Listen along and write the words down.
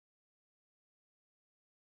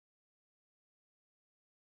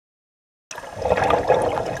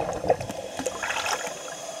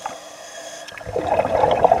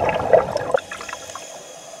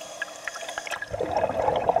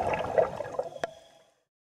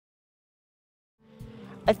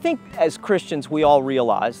I think as Christians we all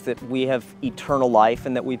realize that we have eternal life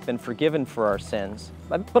and that we've been forgiven for our sins.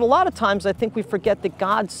 But a lot of times I think we forget that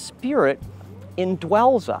God's Spirit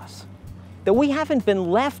indwells us, that we haven't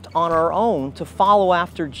been left on our own to follow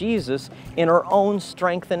after Jesus in our own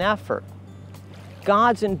strength and effort.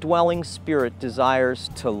 God's indwelling Spirit desires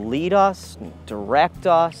to lead us, and direct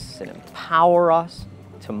us, and empower us,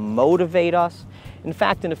 to motivate us. In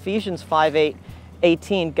fact, in Ephesians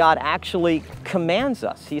 5:18, God actually commands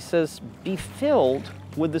us. He says, be filled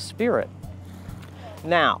with the Spirit.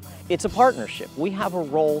 Now, it's a partnership. We have a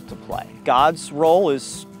role to play. God's role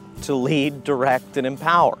is to lead, direct, and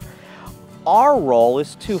empower. Our role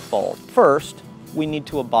is twofold. First, we need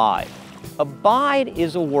to abide. Abide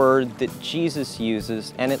is a word that Jesus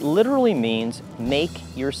uses, and it literally means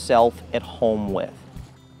make yourself at home with.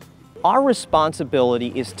 Our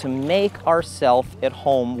responsibility is to make ourselves at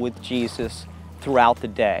home with Jesus throughout the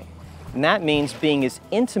day. And that means being as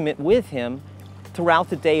intimate with Him throughout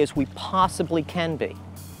the day as we possibly can be.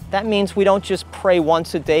 That means we don't just pray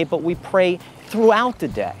once a day, but we pray throughout the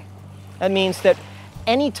day. That means that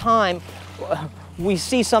anytime we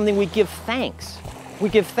see something, we give thanks. We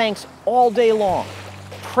give thanks all day long,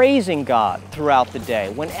 praising God throughout the day.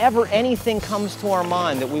 Whenever anything comes to our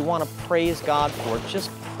mind that we want to praise God for, just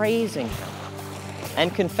praising Him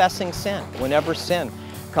and confessing sin. Whenever sin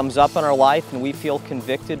comes up in our life and we feel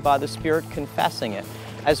convicted by the Spirit, confessing it.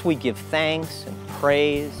 As we give thanks and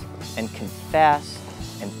praise and confess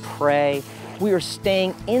and pray, we are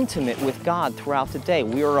staying intimate with God throughout the day.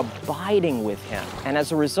 We are abiding with Him. And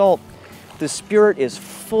as a result, the Spirit is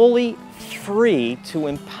fully free to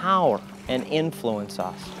empower and influence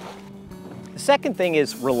us. The second thing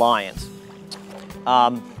is reliance.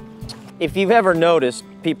 If you've ever noticed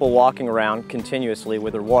people walking around continuously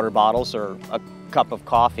with their water bottles or a cup of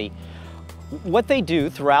coffee, what they do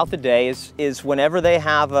throughout the day is whenever they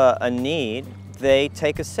have a need, they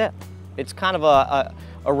take a sip. It's kind of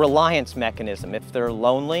a reliance mechanism. If they're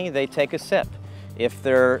lonely, they take a sip. If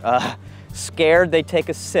they're scared, they take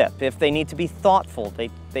a sip. If they need to be thoughtful,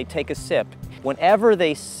 they take a sip. Whenever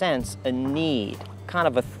they sense a need, kind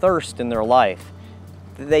of a thirst in their life,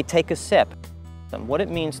 they take a sip. And what it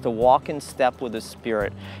means to walk in step with the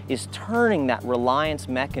Spirit is turning that reliance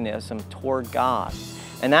mechanism toward God.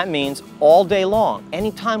 And that means all day long,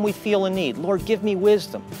 anytime we feel a need, Lord, give me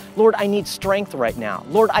wisdom. Lord, I need strength right now.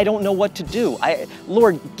 Lord, I don't know what to do.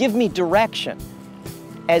 Lord, give me direction.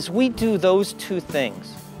 As we do those two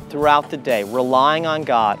things throughout the day, relying on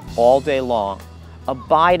God all day long,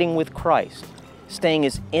 abiding with Christ, staying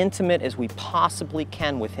as intimate as we possibly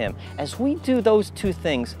can with Him. As we do those two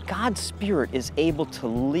things, God's Spirit is able to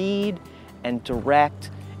lead and direct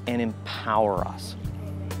and empower us.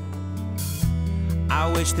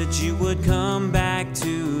 I wish that you would come back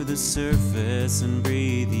to the surface and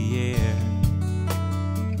breathe the air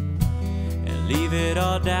and leave it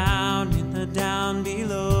all down in the down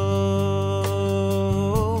below.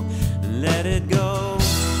 Let it go,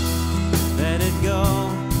 let it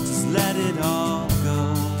go, just let it all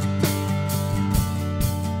go.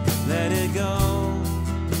 Let it go,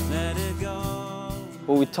 let it go.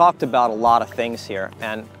 Well, we talked about a lot of things here,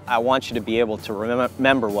 and I want you to be able to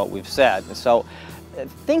remember what we've said. And so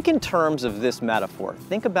think in terms of this metaphor.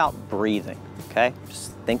 Think about breathing, okay?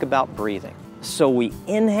 Just think about breathing. So we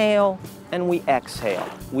inhale and we exhale.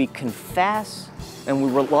 We confess and we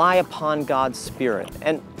rely upon God's Spirit.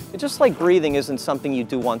 And just like breathing isn't something you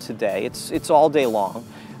do once a day, it's all day long,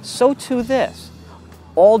 so too this.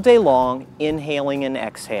 All day long, inhaling and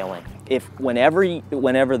exhaling.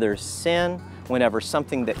 Whenever there's sin, whenever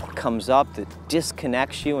something that comes up that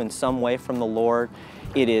disconnects you in some way from the Lord,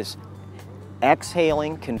 it is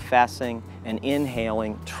exhaling, confessing, and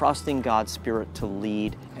inhaling, trusting God's Spirit to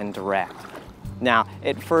lead and direct. Now,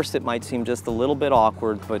 at first it might seem just a little bit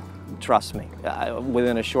awkward, but trust me,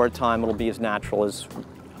 within a short time it'll be as natural as,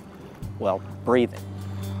 well, breathing.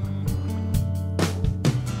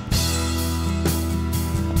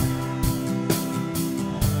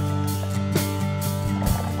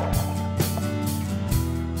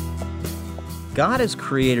 God has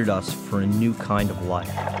created us for a new kind of life,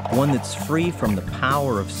 one that's free from the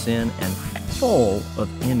power of sin and full of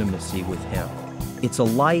intimacy with Him. It's a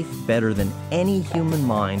life better than any human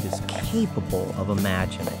mind is capable of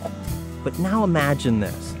imagining. But now imagine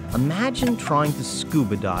this. Imagine trying to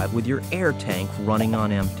scuba dive with your air tank running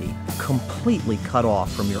on empty, completely cut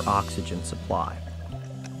off from your oxygen supply.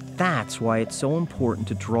 That's why it's so important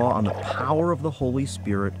to draw on the power of the Holy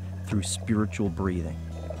Spirit through spiritual breathing.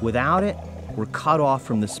 Without it, we're cut off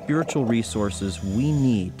from the spiritual resources we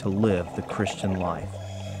need to live the Christian life.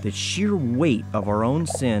 The sheer weight of our own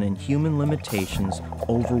sin and human limitations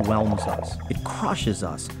overwhelms us. It crushes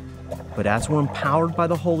us. But as we're empowered by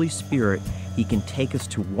the Holy Spirit, He can take us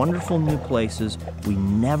to wonderful new places we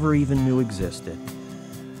never even knew existed.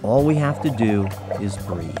 All we have to do is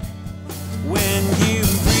breathe. When you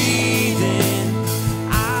breathe in